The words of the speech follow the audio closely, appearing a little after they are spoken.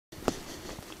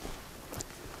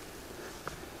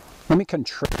Let me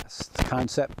contrast the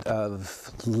concept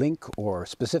of link, or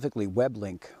specifically web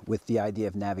link, with the idea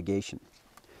of navigation.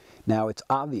 Now, it's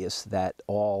obvious that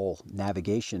all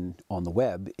navigation on the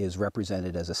web is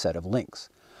represented as a set of links,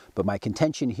 but my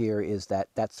contention here is that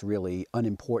that's really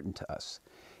unimportant to us.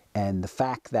 And the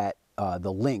fact that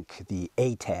the link, the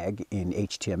A tag in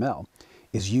HTML,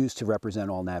 is used to represent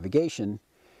all navigation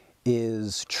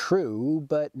is true,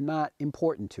 but not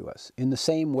important to us. In the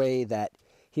same way that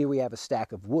here we have a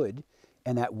stack of wood,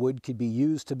 and that wood could be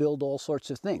used to build all sorts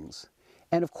of things.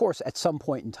 And of course, at some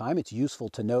point in time, it's useful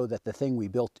to know that the thing we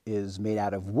built is made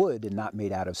out of wood and not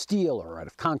made out of steel or out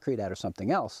of concrete, out of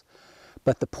something else.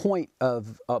 But the point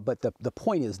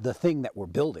is the thing that we're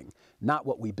building, not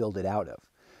what we build it out of.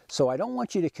 So I don't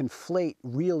want you to conflate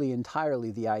really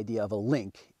entirely the idea of a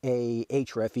link, a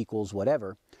href equals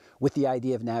whatever, with the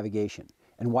idea of navigation.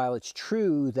 And while it's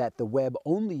true that the web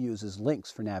only uses links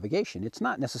for navigation, it's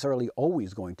not necessarily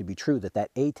always going to be true that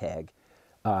that A tag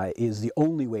is the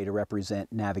only way to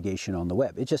represent navigation on the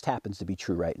web. It just happens to be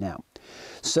true right now.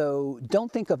 So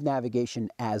don't think of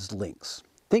navigation as links.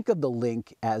 Think of the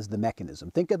link as the mechanism.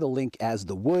 Think of the link as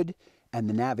the wood, and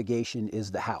the navigation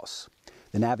is the house.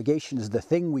 The navigation is the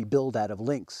thing we build out of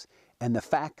links, and the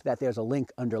fact that there's a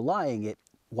link underlying it,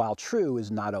 while true, is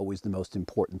not always the most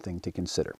important thing to consider.